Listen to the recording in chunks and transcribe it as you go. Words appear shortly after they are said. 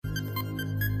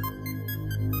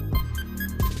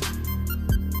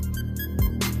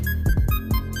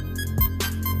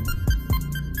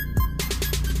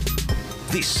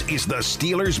This is the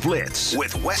Steelers Blitz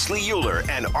with Wesley Euler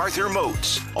and Arthur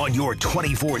Moats on your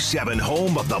 24/7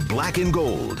 home of the black and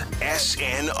gold,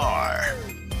 SNR.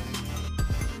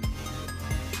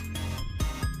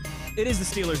 It is the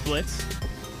Steelers Blitz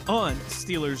on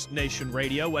Steelers Nation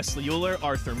Radio. Wesley Euler,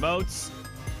 Arthur Moats,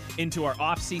 into our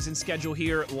off-season schedule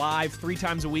here, live 3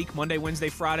 times a week, Monday, Wednesday,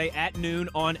 Friday at noon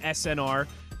on SNR.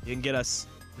 You can get us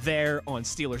there on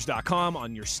Steelers.com,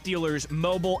 on your Steelers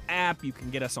mobile app. You can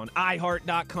get us on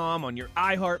iHeart.com, on your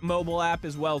iHeart mobile app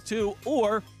as well, too.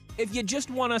 Or if you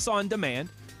just want us on demand,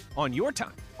 on your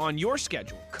time, on your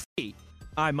schedule,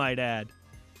 I might add.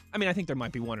 I mean, I think there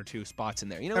might be 1 or 2 spots in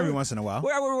there. You know, every once in a while.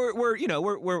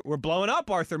 We're blowing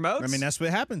up, Arthur Moats. I mean, that's what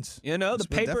happens. You know, the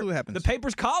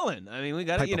paper's calling. I mean, we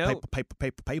got to,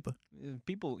 paper.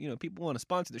 People want to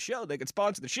sponsor the show. They can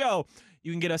sponsor the show.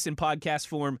 You can get us in podcast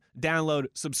form. Download,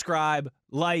 subscribe,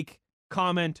 like,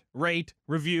 comment, rate,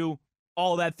 review,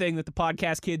 all that thing that the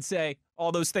podcast kids say.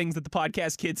 All those things that the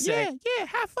podcast kids say. Yeah.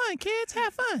 Have fun, kids.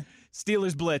 Have fun.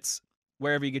 Steelers Blitz,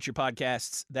 wherever you get your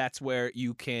podcasts, that's where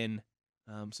you can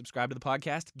subscribe to the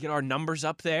podcast, get our numbers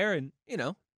up there, and, you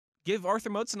know, give Arthur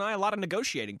Moats and I a lot of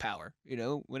negotiating power, you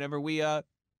know, whenever we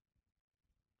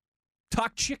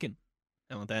talk chicken.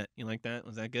 How about that? You like that?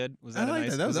 Was that good? Was that I a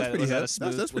nice? That. Was That's pretty a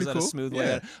smooth? That's pretty was that cool. a smooth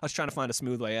way? I was trying to find a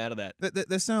smooth way out of that.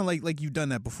 That sounds like you've done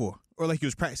that before, or like you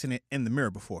was practicing it in the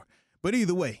mirror before. But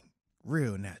either way,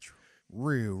 real natural,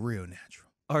 real natural.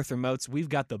 Arthur Moats, we've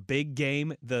got the big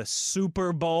game, the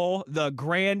Super Bowl, the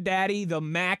Granddaddy, the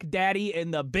Mac Daddy,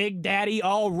 and the Big Daddy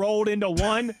all rolled into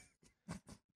one.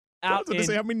 I was going to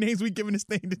say, how many names we giving this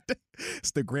thing today? It's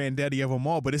the granddaddy of them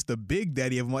all, but it's the big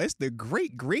daddy of them all. It's the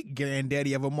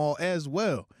great-great-granddaddy of them all as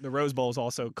well. The Rose Bowl's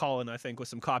also calling, I think, with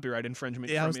some copyright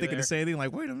infringement. Yeah, I was thinking the same thing.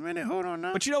 Like, wait a minute, hold on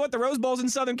now. But you know what? The Rose Bowl's in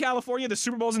Southern California. The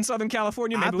Super Bowl's in Southern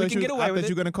California. Maybe we can get away with it. I thought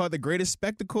you were going to call it the greatest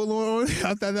spectacle on.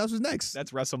 I thought that was next.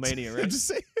 That's WrestleMania, right? I'm just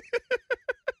saying.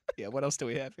 Yeah, what else do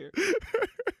we have here?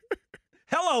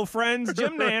 Hello, friends.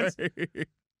 Jim Nance.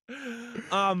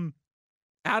 Out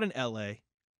in L.A.,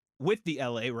 with the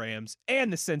L.A. Rams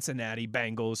and the Cincinnati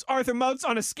Bengals. Arthur Moats,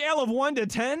 on a scale of 1 to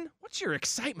 10, what's your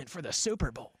excitement for the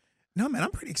Super Bowl? No, man,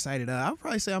 I'm pretty excited. I'll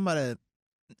probably say I'm about a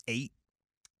 8.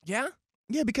 Yeah?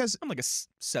 Yeah, because I'm like a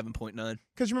 7.9.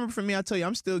 Because remember, for me, I tell you,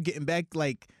 I'm still getting back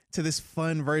like to this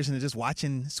fun version of just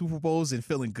watching Super Bowls and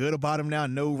feeling good about them now.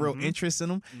 No real interest in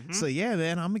them. Mm-hmm. So yeah,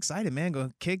 man, I'm excited, man.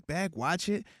 Gonna kick back, watch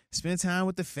it, spend time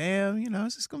with the fam. You know,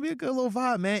 it's just gonna be a good little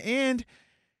vibe, man. And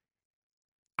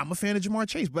I'm a fan of Jamar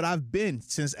Chase, but I've been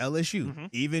since LSU. Mm-hmm.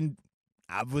 Even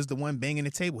I was the one banging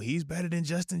the table. He's better than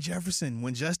Justin Jefferson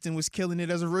when Justin was killing it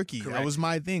as a rookie. Correct. That was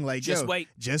my thing. Like, just wait.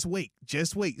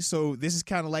 So this is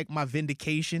kind of like my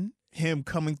vindication. Him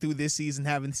coming through this season,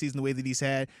 having the season the way that he's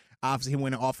had. Obviously, he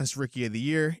won an Offensive Rookie of the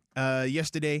Year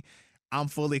yesterday. I'm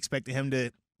fully expecting him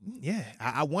to. Yeah,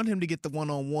 I want him to get the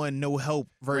one-on-one, no help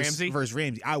versus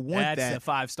Ramsey. I want that. That's a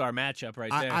 5-star matchup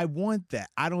right there. I want that.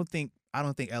 I don't think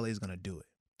LA is going to do it.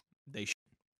 They should.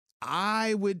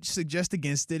 I would suggest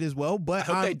against it as well, but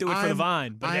I hope they do it for the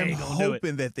vine. But I'm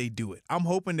hoping that they do it. I'm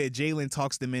hoping that Jalen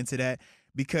talks them into that,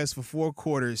 because for 4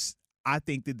 quarters, I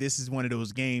think that this is one of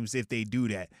those games, if they do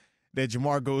that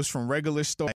Jamar goes from regular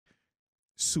star to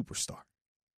superstar.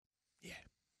 Yeah.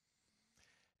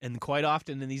 And quite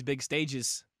often in these big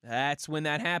stages, that's when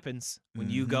that happens. When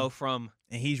you go from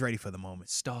and he's ready for the moment.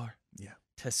 Star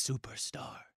to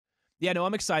superstar. Yeah, no,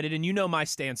 I'm excited, and you know my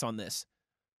stance on this.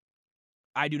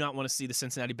 I do not want to see the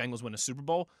Cincinnati Bengals win a Super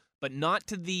Bowl, but not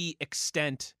to the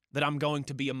extent that I'm going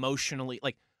to be emotionally,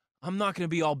 like, I'm not going to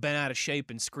be all bent out of shape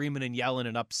and screaming and yelling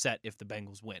and upset if the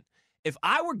Bengals win. If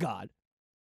I were God,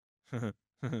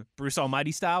 Bruce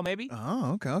Almighty style, maybe.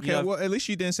 Oh, okay. Well, at least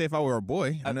you didn't say if I were a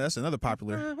boy. I know that's another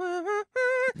popular.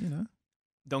 You know.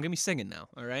 Don't get me singing now,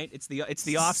 all right? It's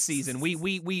the off season.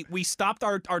 We stopped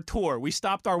our tour. We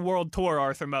stopped our world tour,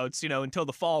 Arthur Moats, until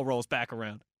the fall rolls back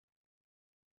around.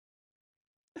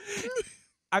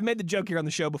 I've made the joke here on the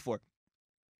show before.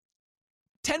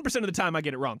 10% of the time I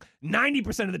get it wrong.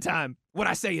 90% of the time, what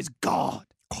I say is God.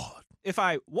 If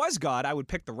I was God, I would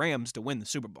pick the Rams to win the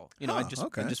Super Bowl. I'd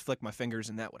just flick my fingers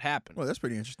and that would happen. Well, that's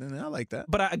pretty interesting. I like that.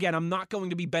 But again, I'm not going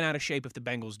to be bent out of shape if the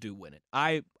Bengals do win it.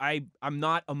 I'm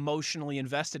not emotionally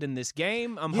invested in this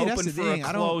game. I'm hoping for a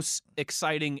close,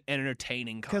 exciting,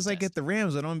 entertaining contest. Because if the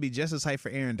Rams, I don't be just as hyped for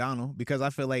Aaron Donald, because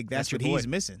I feel like that's what he's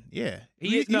missing. Yeah.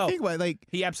 You think about it,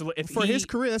 he absolutely, for his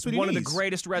career, that's what he needs. One of the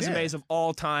greatest resumes of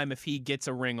all time if he gets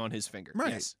a ring on his finger.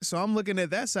 Right. Yes. So I'm looking at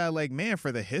that side like, man,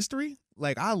 for the history,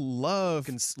 like, I love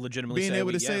can legitimately being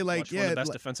able to say, like, one of the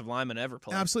best defensive linemen ever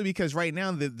played. Absolutely, because right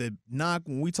now the knock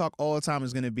when we talk all the time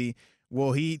is going to be,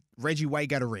 well, Reggie White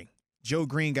got a ring. Joe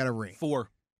Green got a ring. 4.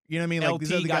 You know what I mean? Like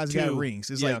these LT other guys got got 2. rings.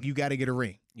 It's Yeah. like you got to get a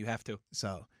ring. You have to.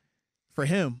 So for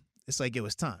him, it's like it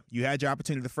was time. You had your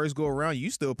opportunity the first go around. You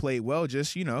still played well.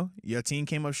 Just, your team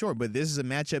came up short. But this is a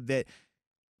matchup that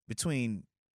between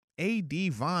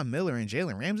AD, Von Miller, and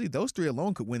Jalen Ramsey, those 3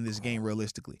 alone could win this game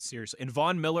realistically. Seriously. And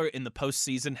Von Miller in the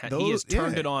postseason, he Those- has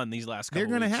turned yeah. it on these last couple They're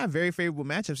going to weeks. have very favorable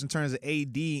matchups in terms of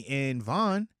AD and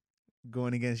Von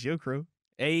going against your crew.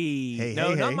 Hey,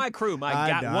 Not my crew.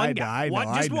 One guy.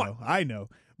 I know.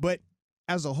 But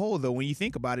as a whole, though, when you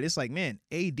think about it, it's like, man,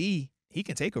 AD, he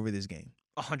can take over this game.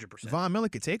 100%. Von Miller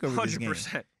could take over this game.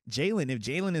 100%. Jalen, if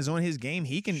Jalen is on his game,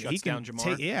 he can down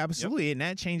Jamar. Yeah, absolutely, and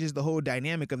that changes the whole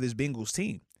dynamic of this Bengals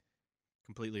team.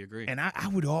 Completely agree. And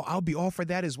I'll be all for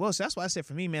that as well. So that's why I said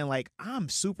for me, man, like I'm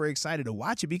super excited to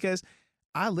watch it because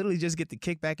I literally just get to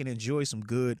kick back and enjoy some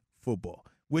good football,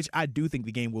 which I do think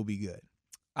the game will be good.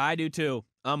 I do too.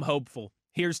 I'm hopeful.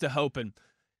 Here's to hoping.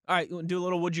 All right, do a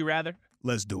little would you rather?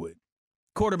 Let's do it.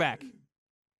 Quarterback.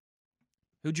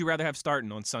 Who'd you rather have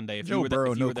starting on Sunday if Joe you were the,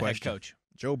 Burrow, if you no were the head question. coach?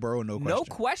 Joe Burrow, no question. No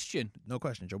question. No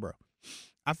question, Joe Burrow.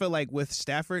 I feel like with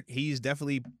Stafford, he's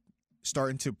definitely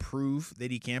starting to prove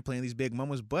that he can play in these big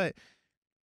moments, but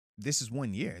this is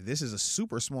 1 year. This is a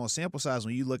super small sample size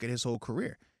when you look at his whole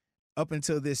career. Up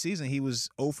until this season, he was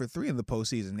 0 for 3 in the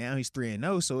postseason. Now he's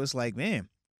 3-0, so it's like, man,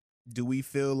 do we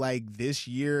feel like this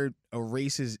year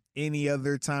erases any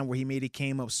other time where he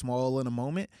came up small in a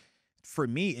moment? For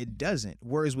me, it doesn't.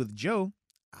 Whereas with Joe,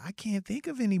 I can't think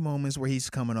of any moments where he's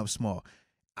coming up small.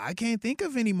 I can't think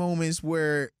of any moments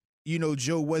where,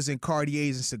 Joe wasn't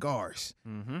Cartiers and cigars.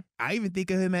 Mm-hmm. I even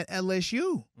think of him at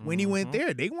LSU when he went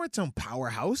there. They weren't some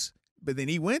powerhouse, but then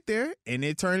he went there and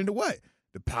it turned into what?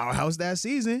 The powerhouse that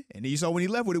season. And then you saw when he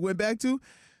left what it went back to,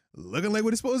 looking like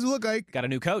what it's supposed to look like. Got a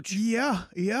new coach. Yeah.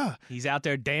 He's out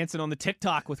there dancing on the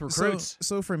TikTok with recruits.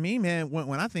 So for me, man,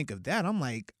 when I think of that, I'm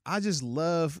like, I just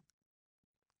love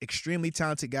extremely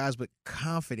talented guys, but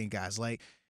confident guys. Like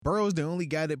Burrow's the only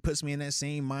guy that puts me in that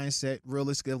same mindset,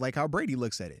 realistic, like how Brady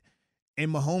looks at it. And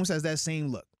Mahomes has that same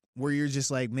look where you're just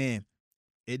like, man,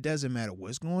 it doesn't matter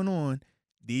what's going on.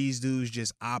 These dudes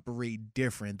just operate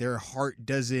different. Their heart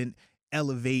doesn't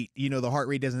elevate. The heart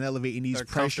rate doesn't elevate in these They're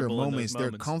pressure comfortable in moments. those They're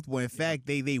moments. comfortable. In fact,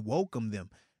 they welcome them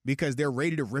because they're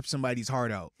ready to rip somebody's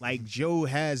heart out. Like Joe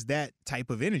has that type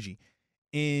of energy.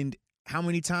 And how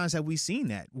many times have we seen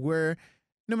that where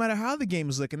no matter how the game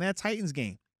is looking, that Titans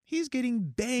game, he's getting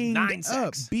banged 9 up,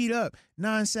 sacks. beat up,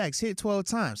 9 sacks, hit 12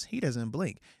 times. He doesn't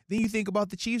blink. Then you think about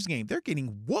the Chiefs game. They're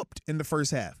getting whooped in the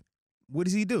first half. What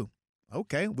does he do?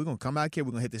 Okay, we're going to come out here.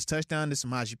 We're going to hit this touchdown, this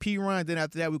Samaje P run. Then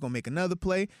after that, we're going to make another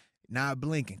play. Not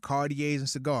blinking. Cartiers and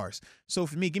cigars. So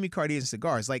for me, give me Cartiers and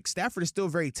cigars. Like Stafford is still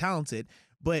very talented,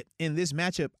 but in this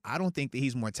matchup, I don't think that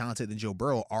he's more talented than Joe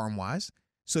Burrow arm-wise.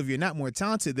 So if you're not more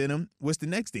talented than him, what's the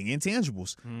next thing?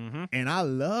 Intangibles. Mm-hmm. And I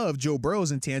love Joe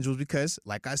Burrow's intangibles because,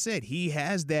 like I said, he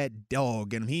has that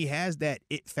dog in him. He has that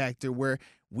it factor where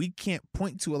we can't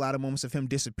point to a lot of moments of him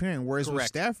disappearing. Whereas with Correct.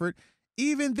 Stafford,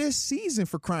 even this season,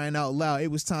 for crying out loud,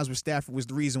 it was times where Stafford was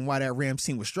the reason why that Rams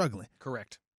team was struggling.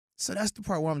 Correct. So that's the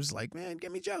part where I'm just like, man,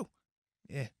 give me Joe.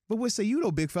 Yeah. But what say you,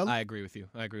 though, big fella? I agree with you.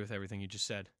 I agree with everything you just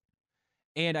said.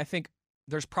 And I think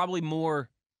there's probably more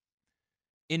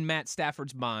in Matt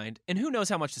Stafford's mind, and who knows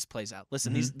how much this plays out.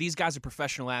 Listen, these guys are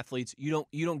professional athletes. You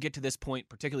don't get to this point,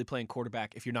 particularly playing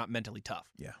quarterback, if you're not mentally tough.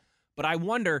 Yeah. But I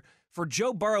wonder, for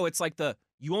Joe Burrow, it's like the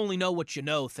you only know what you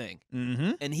know thing.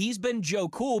 Mm-hmm. And he's been Joe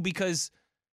Cool because,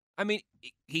 I mean,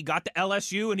 he got to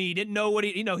LSU and he didn't know what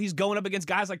he's going up against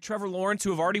guys like Trevor Lawrence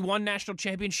who have already won national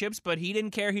championships, but he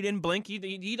didn't care. He didn't blink.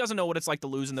 He doesn't know what it's like to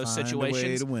lose in those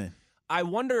situations. A way to win. I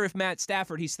wonder if Matt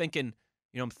Stafford, he's thinking,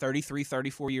 I'm 33,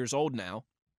 34 years old now.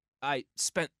 I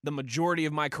spent the majority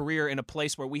of my career in a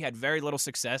place where we had very little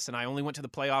success, and I only went to the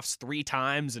playoffs 3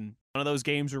 times, and none of those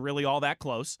games were really all that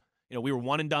close. We were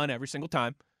one and done every single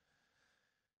time.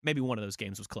 Maybe one of those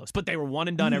games was close, but they were one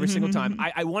and done every single time.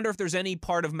 I wonder if there's any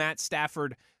part of Matt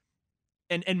Stafford,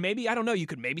 and maybe, I don't know, you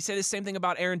could maybe say the same thing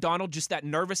about Aaron Donald, just that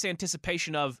nervous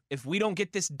anticipation of, if we don't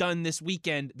get this done this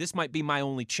weekend, this might be my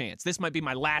only chance. This might be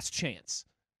my last chance.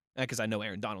 Because I know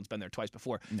Aaron Donald's been there twice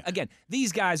before. No. Again,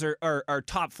 these guys are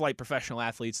top-flight professional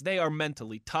athletes. They are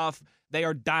mentally tough. They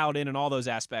are dialed in all those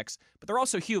aspects. But they're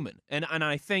also human. And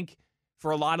I think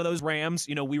for a lot of those Rams,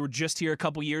 we were just here a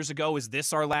couple years ago. Is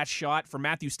this our last shot? For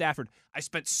Matthew Stafford, I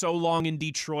spent so long in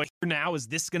Detroit. Now, is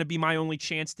this going to be my only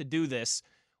chance to do this?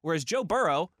 Whereas Joe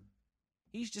Burrow,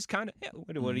 he's just kind of,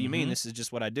 what do you mean? This is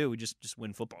just what I do. We just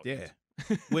win football games.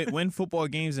 Yeah. win football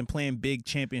games and playing big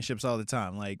championships all the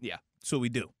time. Yeah. That's what we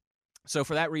do. So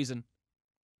for that reason,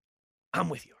 I'm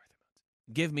with you, Arthur.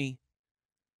 Give me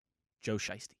Joe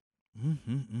Shiesty.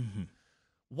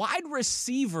 Wide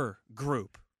receiver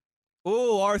group.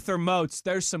 Oh, Arthur Moats,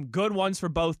 there's some good ones for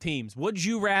both teams. Would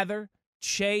you rather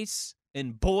Chase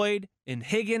and Boyd and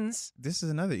Higgins? This is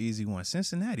another easy one.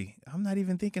 Cincinnati. I'm not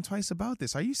even thinking twice about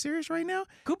this. Are you serious right now?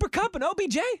 Cooper Kupp and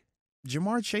OBJ?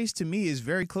 Jamar Chase, to me, is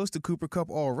very close to Cooper Kupp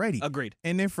already. Agreed.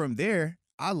 And then from there,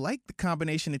 I like the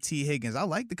combination of T. Higgins. I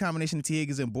like the combination of T.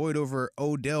 Higgins and Boyd over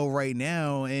Odell right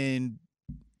now. And,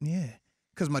 yeah.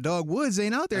 Because my dog Woods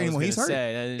ain't out there anymore. He's hurt.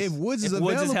 If Woods is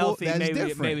available, healthy, that's maybe,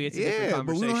 different. Maybe it's a different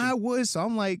conversation. But we don't have Woods, so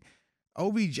I'm like,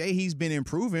 OBJ, he's been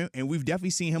improving, and we've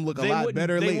definitely seen him look a lot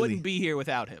better lately. They wouldn't be here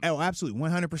without him. Oh, absolutely,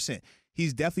 100%.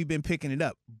 He's definitely been picking it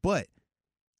up. But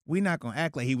we're not going to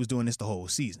act like he was doing this the whole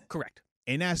season. Correct.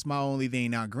 And that's my only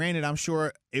thing. Now, granted, I'm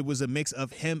sure it was a mix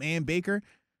of him and Baker,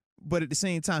 but at the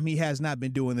same time, he has not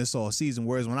been doing this all season.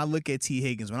 Whereas when I look at T.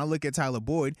 Higgins, when I look at Tyler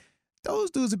Boyd,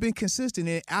 those dudes have been consistent.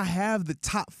 And I have the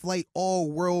top flight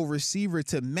all-world receiver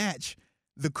to match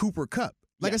the Cooper Kupp.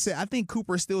 Like I said, I think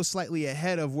Cooper is still slightly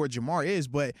ahead of where Jamar is,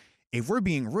 but if we're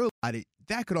being real about it,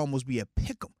 that could almost be a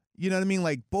pick 'em. You know what I mean?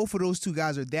 Like, both of those two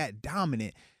guys are that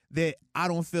dominant that I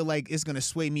don't feel like it's going to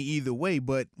sway me either way.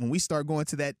 But when we start going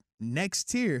to that next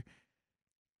tier,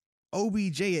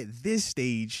 OBJ at this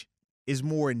stage is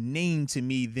more name to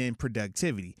me than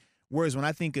productivity. Whereas when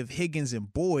I think of Higgins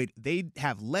and Boyd, they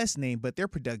have less name, but their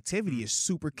productivity is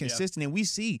super consistent. And we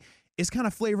see it's kind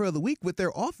of flavor of the week with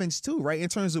their offense too, right? In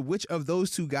terms of which of those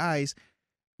two guys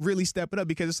really step it up,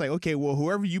 because it's like, okay, well,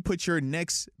 whoever you put your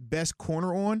next best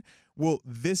corner on, well,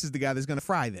 this is the guy that's going to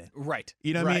fry then. Right.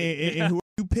 You know what I mean? And whoever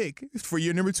you pick for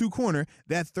your number 2 corner,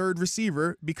 that third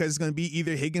receiver, because it's going to be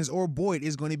either Higgins or Boyd,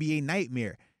 is going to be a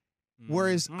nightmare.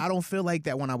 Whereas I don't feel like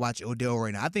that when I watch Odell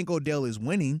right now. I think Odell is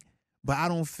winning, but I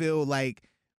don't feel like,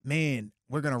 man,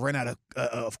 we're going to run out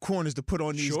of corners to put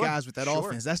on these guys with that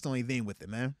offense. That's the only thing with it,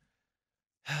 man.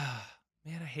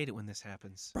 Man, I hate it when this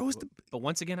happens. Bro, but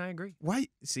once again, I agree. Why?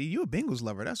 See, you a Bengals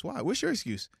lover. That's why. What's your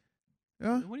excuse?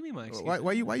 What do you mean my excuse?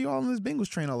 Why you all on this Bengals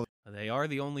train all over? They are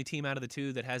the only team out of the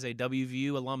two that has a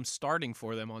WVU alum starting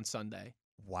for them on Sunday.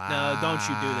 Wow. No, don't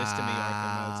you do this to me,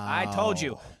 Arthur Moats. I told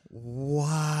you.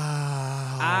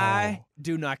 Wow. I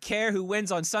do not care who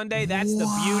wins on Sunday. That's the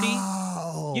beauty.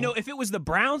 You know, if it was the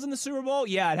Browns in the Super Bowl,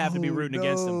 yeah, I'd have to be rooting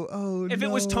against them. If it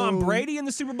was Tom Brady in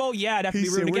the Super Bowl, yeah, I'd have to be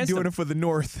rooting against them. We're doing it for the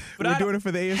North. But we're doing it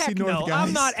for the AFC North, guys.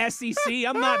 I'm not SEC.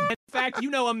 I'm not. In fact,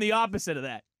 you know I'm the opposite of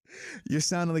that. You're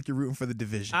sounding like you're rooting for the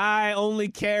division. I only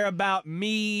care about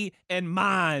me and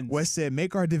mine. Wes said,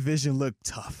 make our division look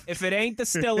tough. If it ain't the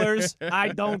Steelers, I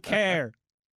don't care.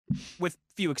 With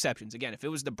few exceptions. Again, if it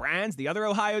was the Browns, the other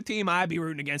Ohio team, I'd be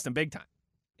rooting against them big time.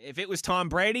 If it was Tom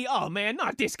Brady, oh man,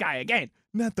 not this guy again.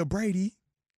 Not the Brady.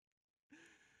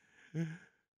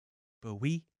 But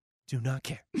we do not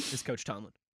care, as Coach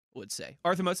Tomlin would say.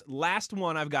 Arthur Moats, last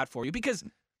one I've got for you, because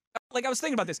like I was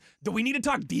thinking about this. Do we need to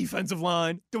talk defensive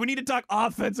line? Do we need to talk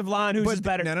offensive line? Who's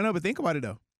better? No. But think about it,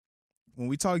 though. When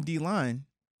we talk D-line,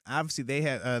 obviously they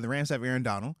have the Rams have Aaron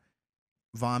Donald,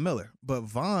 Von Miller. But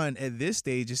Von, at this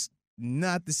stage, is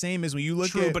not the same as when you look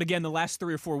at... True, but again, the last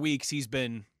 3 or 4 weeks, he's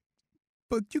been...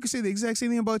 But you can say the exact same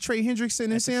thing about Trey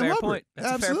Hendrickson and Sam Hubbard. Point. That's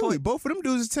absolutely. A fair point. Both of them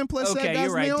dudes are 10-plus sack guys. Okay,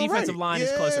 you're right. Defensive line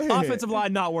is closer. Offensive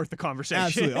line, not worth the conversation.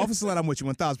 Absolutely. Offensive line, I'm with you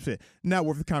 1,000%. Not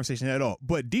worth the conversation at all.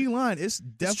 But D-line is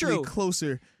definitely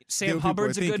closer. Sam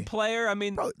Hubbard's a good player. I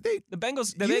mean, bro, the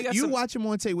Bengals. You watch them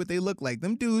on tape. What they look like?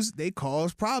 Them dudes, they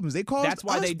cause problems. They cause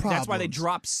problems. That's why they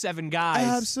drop 7 guys.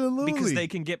 Absolutely, because they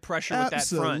can get pressure with that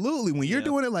front. Absolutely, when you're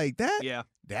doing it like that, yeah,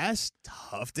 that's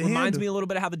tough to handle. Reminds me a little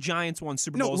bit of how the Giants won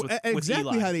Super Bowls with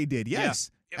exactly Eli. how they did.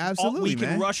 Yes, absolutely. We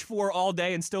can rush 4 all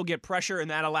day and still get pressure,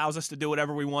 and that allows us to do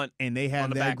whatever we want. And they have on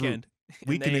the that back group. end.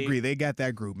 We can agree. They got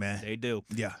that group, man. They do.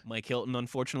 Yeah. Mike Hilton,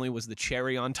 unfortunately, was the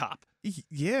cherry on top.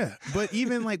 Yeah. But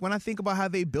even like when I think about how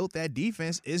they built that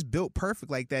defense, it's built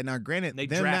perfect like that. Now, granted, they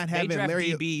them draft, not having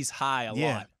Larry DBs high a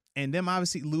lot. And them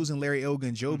obviously losing Larry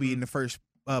Ogunjobi in the first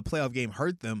playoff game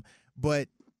hurt them. But,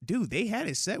 dude, they had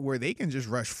it set where they can just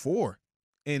rush 4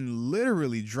 and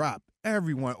literally drop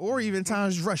everyone, or even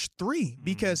times rush 3,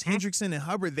 because Hendrickson and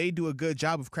Hubbard, they do a good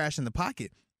job of crashing the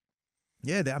pocket.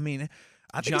 Yeah, I mean...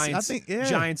 Giants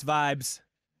vibes.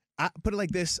 I put it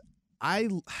like this. I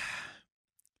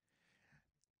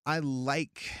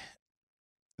like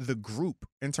the group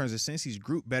in terms of Cincy's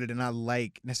group better than I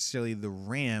like necessarily the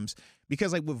Rams,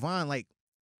 because like with Von, like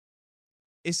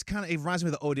it reminds me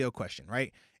of the Odell question,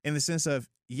 right? In the sense of,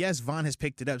 yes, Von has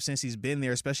picked it up since he's been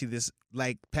there, especially this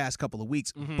like past couple of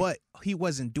weeks, but he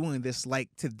wasn't doing this like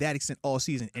to that extent all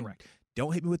season. And correct.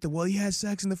 Don't hit me with he had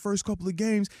sacks in the first couple of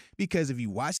games, because if you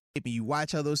watch it and you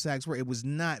watch how those sacks were, it was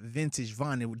not vintage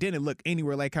Von. It didn't look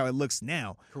anywhere like how it looks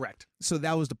now. Correct. So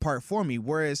that was the part for me.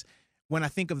 Whereas when I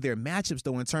think of their matchups,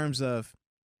 though, in terms of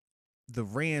the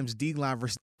Rams D-line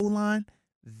versus O-line,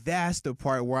 that's the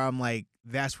part where I'm like,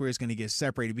 that's where it's going to get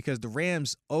separated, because the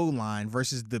Rams O-line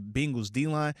versus the Bengals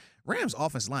D-line, Rams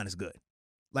offensive line is good.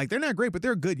 Like, they're not great, but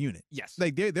they're a good unit. Yes.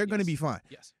 Like, they're going to be fine.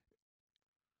 Yes.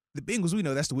 The Bengals, we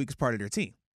know that's the weakest part of their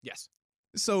team. Yes.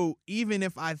 So even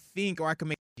if I think, or I can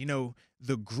make,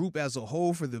 the group as a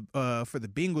whole for the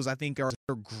Bengals, I think are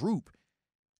their group,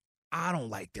 I don't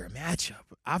like their matchup.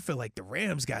 I feel like the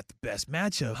Rams got the best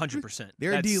matchup. 100%.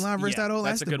 Their D-line versus that O-line,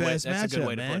 that's the best matchup, That's a good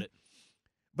way to man. put it.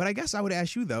 But I guess I would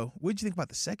ask you, though, what did you think about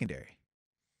the secondary?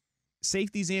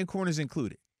 Safeties and corners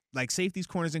included. Like, safeties,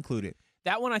 corners included.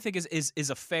 That one I think is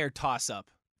a fair toss-up,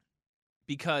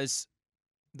 because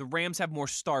the Rams have more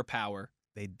star power.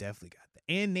 They definitely got that.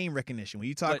 And name recognition. When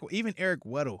you talk, even Eric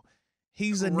Weddle,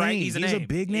 he's a right, name. He's a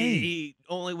big name. He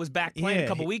only was back playing a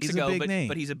couple weeks he's ago, a big name.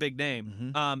 but he's a big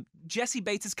name. Mm-hmm. Jesse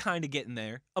Bates is kind of getting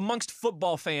there. Amongst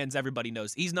football fans, everybody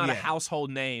knows. He's not a household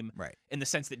name in the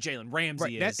sense that Jalen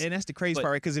Ramsey is. And that's the crazy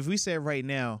part, right? Because if we said right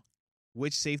now,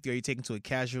 which safety are you taking to a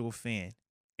casual fan,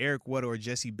 Eric Weddle or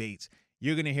Jesse Bates,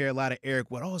 you're going to hear a lot of Eric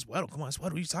Weddle. Oh, it's Weddle. Come on, it's Weddle.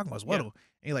 What are you talking about? It's Weddle.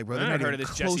 And you're like, bro, they're not heard even of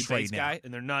this close Jesse Bates right now. guy,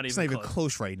 and they're not even It's not even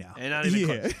close right now. And not even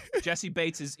close. Jesse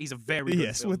Bates he's a very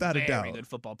good, without a doubt, very good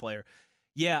football player.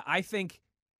 Yeah, I think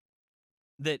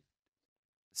that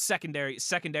secondary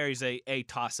is a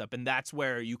toss-up, and that's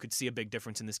where you could see a big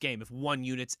difference in this game. If one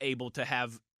unit's able to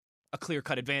have a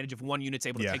clear-cut advantage, if one unit's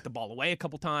able to take the ball away a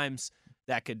couple times,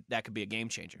 that could be a game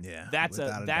changer. Yeah, that's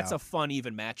a fun,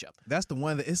 even matchup. That's the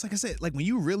one that it's like I said, like when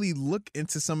you really look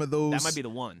into some of those, that might be the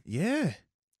one. Yeah,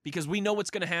 because we know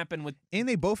what's going to happen with, and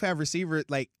they both have receiver.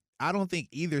 Like, I don't think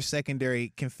either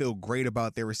secondary can feel great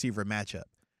about their receiver matchup.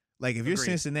 Like, if you're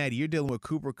Cincinnati, you're dealing with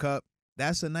Cooper Kupp.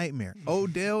 That's a nightmare.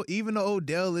 Odell, even though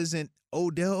Odell isn't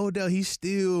Odell, he's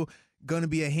still gonna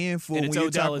be a handful. And it's when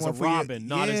Odell as a Robin,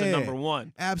 not as a number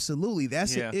one. Absolutely,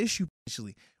 that's an issue.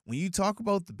 Actually, when you talk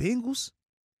about the Bengals,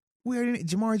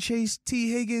 Jamar Chase,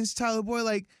 T. Higgins, Tyler Boyd,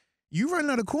 like, you running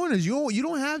out of corners. You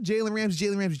don't have Jalen Ramsey.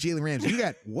 You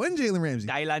got one Jalen Ramsey.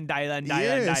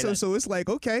 Dylan. So it's like,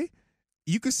 okay,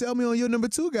 you could sell me on your number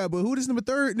 2 guy, but who this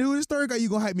third guy you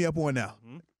gonna hype me up on now?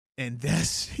 Mm-hmm. And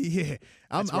that's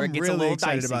I'm really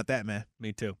excited about that, man.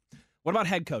 Me too. What about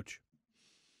head coach?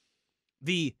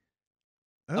 The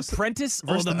apprentice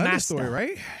or the master? Story,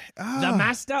 right? The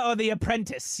master or the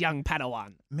apprentice, young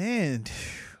Padawan? Man.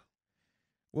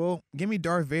 Well, give me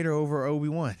Darth Vader over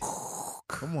Obi-Wan.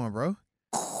 Come on, bro.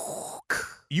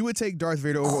 You would take Darth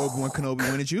Vader over Obi-Wan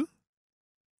Kenobi, wouldn't you?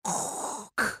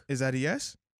 Is that a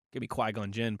yes? Give me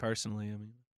Qui-Gon Jinn, personally. I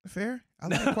mean, fair. I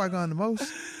like Qui-Gon the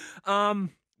most.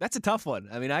 That's a tough one.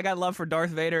 I mean, I got love for Darth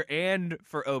Vader and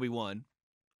for Obi-Wan.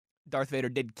 Darth Vader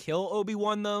did kill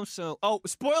Obi-Wan, though, so... Oh,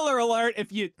 spoiler alert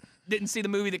if you didn't see the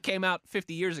movie that came out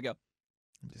 50 years ago.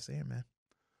 I'm just saying, man.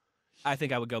 I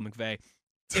think I would go McVay.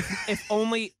 If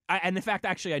only... and in fact,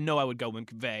 actually, I know I would go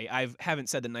McVay. I haven't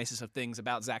said the nicest of things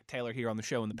about Zach Taylor here on the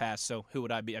show in the past, so who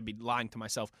would I be? I'd be lying to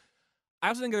myself. I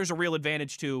also think there's a real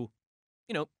advantage to,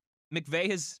 McVay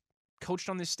has coached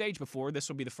on this stage before. This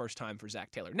will be the first time for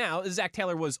Zach Taylor. Now, Zach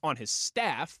Taylor was on his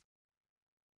staff,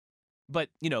 but,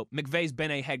 McVay's been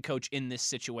a head coach in this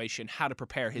situation, how to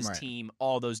prepare his team,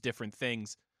 all those different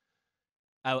things.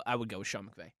 I would go with Sean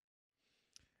McVay.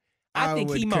 I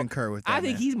would concur with that. I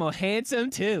think he's more handsome,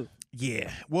 too. Yeah.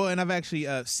 Well, and I've actually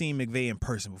seen McVay in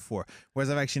person before, whereas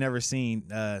I've actually never seen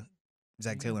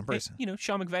Zach Taylor in person.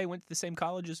 Sean McVay went to the same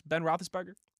college as Ben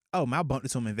Roethlisberger. Oh, I bumped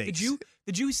into him in Vegas.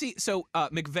 Did you see? So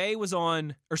McVay was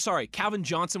on, Calvin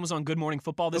Johnson was on Good Morning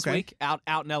Football this week out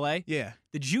in L.A. Yeah.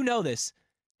 Did you know this?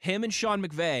 Him and Sean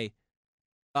McVay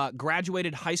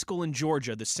graduated high school in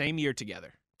Georgia the same year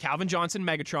together. Calvin Johnson,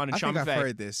 Megatron, and Sean McVay. I've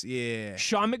heard this. Yeah.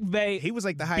 Sean McVay. He was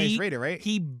like the highest rated, right?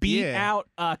 He beat out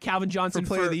Calvin Johnson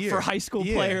for high school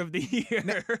player of the year.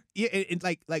 Now,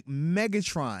 like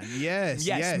Megatron. Yes.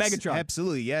 Megatron.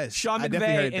 Absolutely, yes. Sean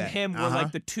McVay and him were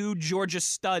like the two Georgia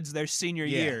studs their senior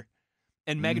year.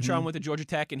 And Megatron went to Georgia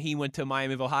Tech, and he went to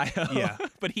Miami of Ohio. Yeah.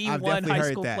 But he won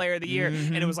high school player of the year,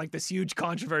 and it was like this huge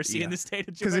controversy in the state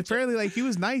of Georgia. Because apparently, he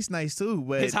was nice too.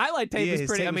 But his highlight tape is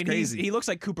pretty. I mean, he looks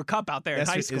like Cooper Kupp out there in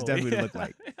high school. It's definitely what it looked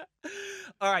like.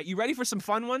 All right, you ready for some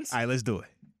fun ones? All right, let's do it.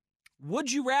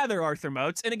 Would you rather, Arthur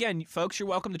Moats? And again, folks, you're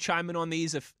welcome to chime in on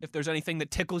these if there's anything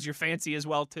that tickles your fancy as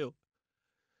well, too.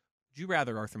 Would you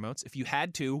rather, Arthur Moats, if you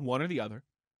had to, one or the other,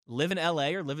 live in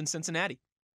L.A. or live in Cincinnati?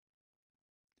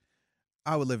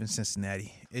 I would live in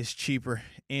Cincinnati. It's cheaper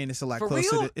and it's a lot For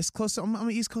closer. real? It's closer. I'm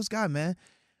an East Coast guy, man.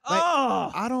 Like,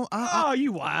 Oh, I don't.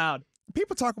 you wild.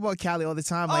 People talk about Cali all the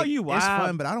time. Oh, Like, you it's wild.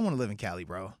 fun, but I don't want to live in Cali,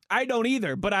 bro. I don't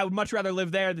either, but I would much rather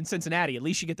live there than Cincinnati. At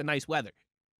least you get the nice weather.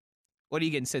 What do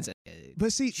you get in Cincinnati?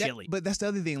 But see, Chilly. but that's the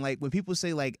other thing. Like when people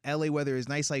say like LA weather is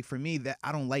nice, like for me, that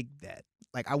I don't like that.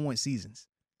 Like I want seasons.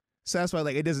 So that's why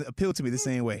like it doesn't appeal to me the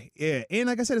same way. Yeah, and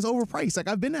like I said, it's overpriced. Like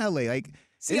I've been to LA. Like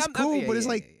See, it's I'm- cool, yeah, but it's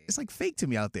yeah, like yeah. it's like fake to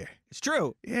me out there. It's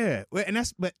true. Yeah, and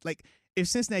that's but like if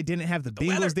Cincinnati didn't have the Bengals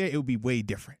weather. there, it would be way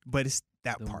different. But it's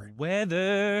that The part.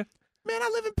 weather. Man, I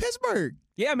live in Pittsburgh.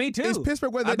 Yeah, me too. Is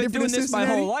Pittsburgh weather I've been different doing than this my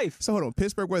Cincinnati? whole life. So hold on,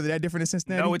 Pittsburgh weather that different than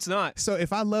Cincinnati? No, it's not. So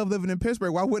if I love living in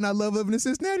Pittsburgh, why wouldn't I love living in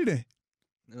Cincinnati then?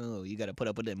 Oh, you got to put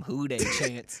up with them Who Day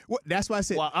chants. What? That's why I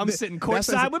said. While I'm sitting that's why I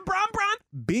courtside said- with Bron.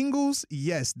 Bengals,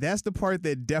 yes, that's the part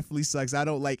that definitely sucks. I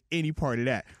don't like any part of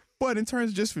that. But in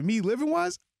terms of just for me living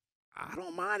wise, I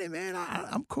don't mind it, man.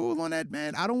 I'm cool on that,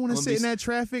 man. I don't want to Well, sit in that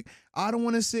traffic. I don't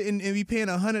want to sit and be paying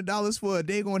 $100 for a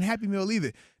day going Happy Meal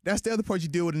either. That's the other part you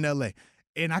deal with in LA.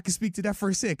 And I can speak to that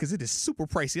firsthand because it is super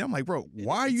pricey. I'm like, bro,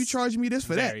 why are you charging me this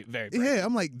for Very, that? very pricey. Yeah,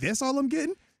 I'm like, that's all I'm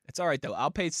getting? It's all right, though.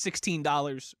 I'll pay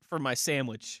 $16 for my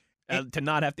sandwich to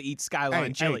not have to eat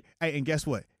Skyline chili. Hey, and guess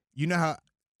what? You know how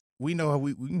we know how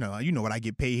we you know what I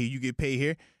get paid here, you get paid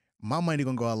here. My money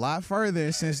gonna go a lot further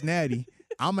in Cincinnati.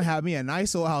 I'm gonna have me a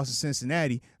nice old house in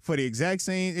Cincinnati for the exact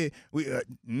same.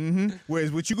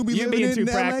 Whereas what you gonna be You're living being in too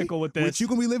LA, practical with What this. you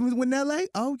gonna be living in LA?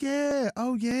 Oh yeah.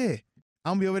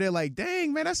 I'm gonna be over there like,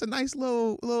 dang man, that's a nice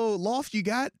little loft you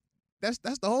got. That's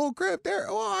the whole crib there.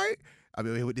 Oh, all right. I'll be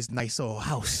over here with this nice old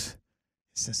house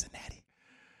in Cincinnati.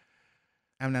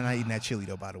 I'm not eating that chili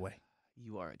though, by the way.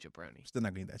 You are a jabroni. Still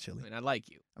not gonna eat that chili. I mean, I like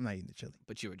you, I'm not eating the chili.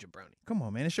 but you're a jabroni. Come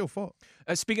on, man. It's your fault.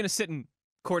 Speaking of sitting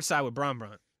courtside with Bron.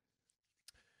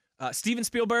 Steven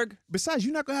Spielberg. Besides,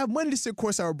 you're not gonna have money to sit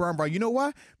courtside with Brown. You know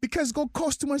why? Because it's gonna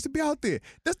cost too much to be out there.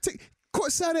 That's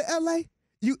courtside of LA.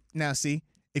 Now see,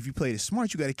 if you play it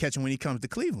smart, you gotta catch him when he comes to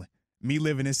Cleveland. Me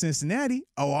living in Cincinnati,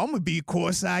 I'm gonna be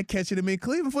courtside catching him in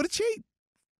Cleveland for the cheap.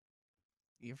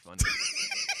 You're funny.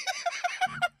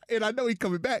 And I know he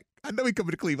coming back. I know he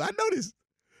coming to Cleveland. I know this.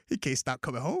 He can't stop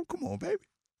coming home. Come on, baby.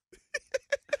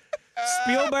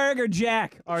 Spielberg or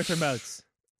Jack? Arthur Moats.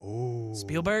 Oh,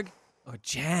 Spielberg or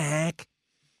Jack?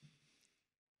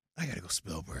 I gotta go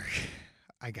Spielberg.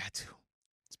 I got to.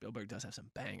 Spielberg does have some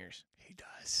bangers. He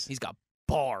does. He's got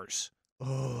bars.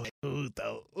 Oh,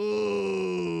 though.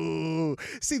 Ooh.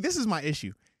 See, this is my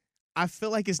issue. I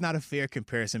feel like it's not a fair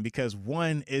comparison because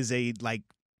one is he's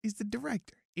the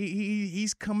director.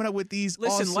 He's coming up with these.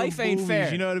 Listen, awesome life ain't movies,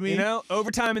 fair. You know what I mean? You know,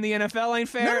 overtime in the NFL ain't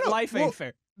fair. No, Life well, ain't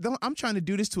fair. I'm trying to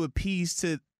do this to appease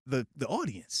to the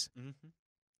audience Mm-hmm.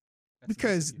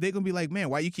 because they're gonna be like, man,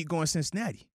 why you keep going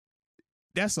Cincinnati?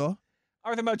 That's all.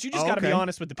 Arthur Moats, you just Oh, got to be okay.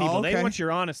 honest with the people. Oh, They okay. want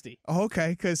your honesty. Oh, okay,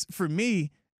 because for me,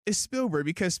 it's Spielberg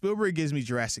because Spielberg gives me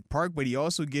Jurassic Park, but he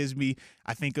also gives me,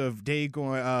 I think of Dave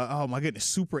going, oh my goodness,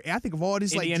 Super. I think of all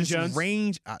this Indiana like just Jones?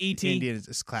 range. E.T. Indiana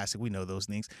is classic. We know those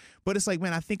things, but it's like,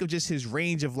 man, I think of just his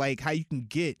range of like how you can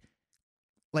get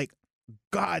like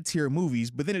god tier movies,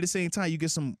 but then at the same time you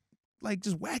get some like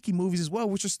just wacky movies as well,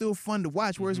 which are still fun to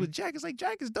watch. Whereas with Jack, it's like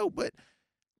Jack is dope, but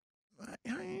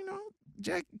you know,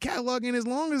 Jack catalog ain't as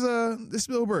long as the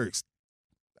Spielbergs.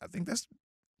 I think that's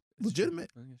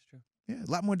legitimate. I think it's true. Yeah, a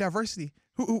lot more diversity.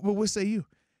 But what say you?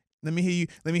 Let me hear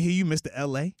you, Mr.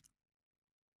 L.A.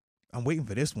 I'm waiting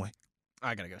for this one.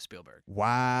 I got to go Spielberg.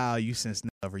 Wow, you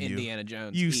Cincinnati lover, you. Indiana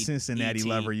Jones. You Cincinnati E.T.,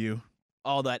 lover, you.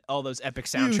 All those epic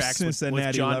soundtracks with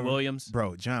Cincinnati John lover. Williams.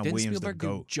 Bro, John Didn't Williams Spielberg the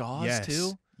do GOAT. Jaws yes.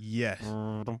 too? Yes.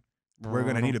 We're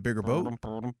going to need a bigger boat.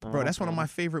 Bro, that's one of my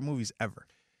favorite movies ever.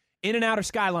 In and Out or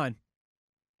Skyline?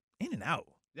 In and Out.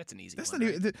 That's an easy That's one. not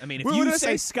right? even- I mean, if what you did I say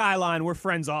say? Skyline, we're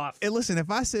friends off. Hey, listen, if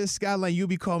I said Skyline, you'll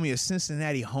be calling me a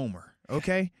Cincinnati homer,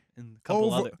 okay? And a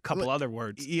couple Over- couple other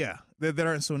words. Yeah, that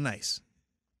aren't so nice.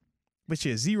 But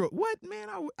yeah, zero. What, man?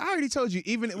 I already told you.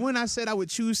 Even when I said I would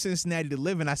choose Cincinnati to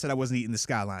live in, I said I wasn't eating the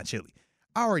Skyline chili.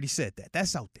 I already said that.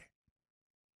 That's out there.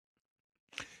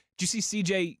 Did you see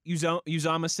CJ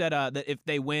Uzama said that if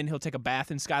they win, he'll take a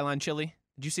bath in Skyline chili?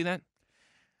 Did you see that?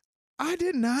 I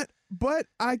did not, but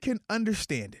I can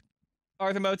understand it.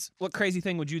 Arthur Moats, what crazy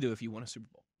thing would you do if you won a Super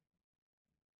Bowl?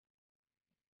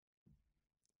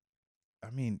 I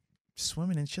mean,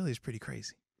 swimming in chili is pretty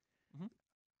crazy. Mhm.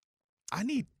 I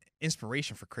need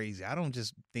inspiration for crazy. I don't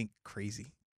just think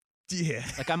crazy. Yeah.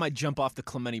 Like I might jump off the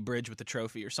Clementi Bridge with the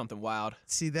trophy or something wild.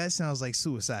 See, that sounds like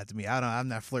suicide to me. I'm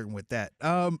not flirting with that.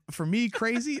 For me,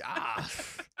 crazy.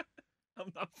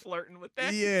 I'm not flirting with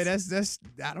that. Yeah, that's.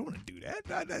 I don't want to do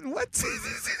that. What?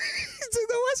 to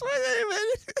the West,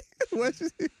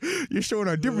 man. You're showing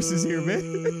our differences here,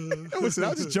 man. Listen,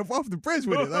 I'll just jump off the bridge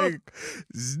with it. Like,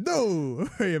 no,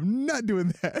 I am not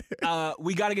doing that.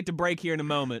 We got to get to break here in a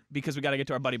moment because we got to get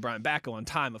to our buddy Brian Backo on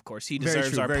time, of course. He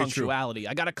deserves our punctuality.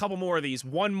 I got a couple more of these.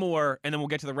 One more, and then we'll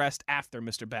get to the rest after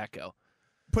Mr. Backo.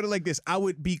 Put it like this. I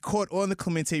would be caught on the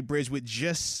Clemente Bridge with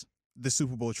just the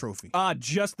Super Bowl trophy.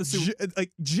 Just the Super Bowl.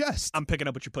 Just. I'm picking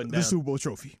up what you're putting down. The Super Bowl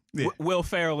trophy. Yeah. Will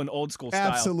Ferrell in old school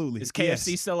style. Absolutely. Is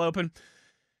KFC still open?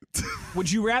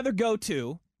 Would you rather go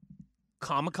to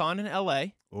Comic-Con in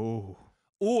L.A.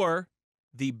 or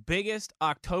the biggest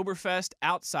Oktoberfest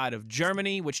outside of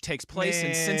Germany, which takes place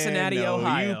in Cincinnati,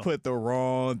 Ohio? You put the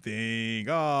wrong thing.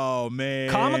 Oh, man.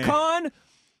 Comic-Con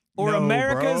or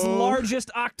America's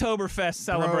largest Oktoberfest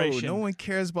celebration? Bro, no one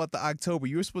cares about the October.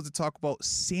 You were supposed to talk about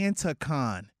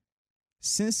SantaCon.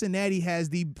 Cincinnati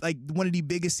has one of the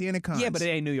biggest SantaCons. Yeah, but it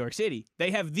ain't New York City. They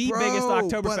have the biggest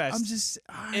Oktoberfest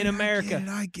in America.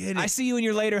 I get it. I see you in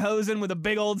your Lederhosen with a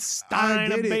big old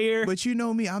stein of beer. But you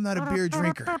know me, I'm not a beer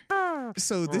drinker.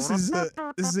 So this is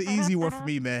an easy one for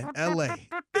me, man. LA.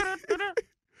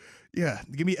 Yeah,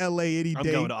 give me LA any day. I'm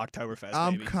going to Oktoberfest,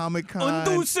 I'm baby. Comic-Con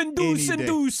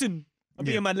Dusen. I'll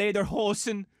be in my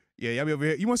Lederhosen. Yeah, y'all be over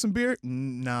here. You want some beer?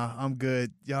 Nah, I'm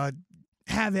good. Y'all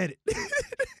have at it.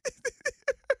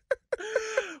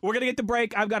 We're going to get the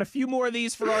break. I've got a few more of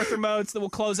these for Arthur Moats that we'll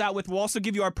close out with. We'll also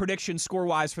give you our predictions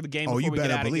score-wise for the game before we get out of here. Oh,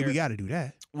 you better believe we got to do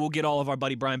that. We'll get all of our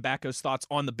buddy Brian Backo's thoughts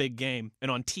on the big game and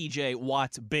on TJ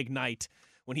Watt's big night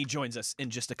when he joins us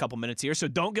in just a couple minutes here. So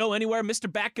don't go anywhere,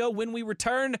 Mr. Backo. When we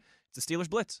return, it's the Steelers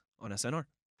Blitz on SNR.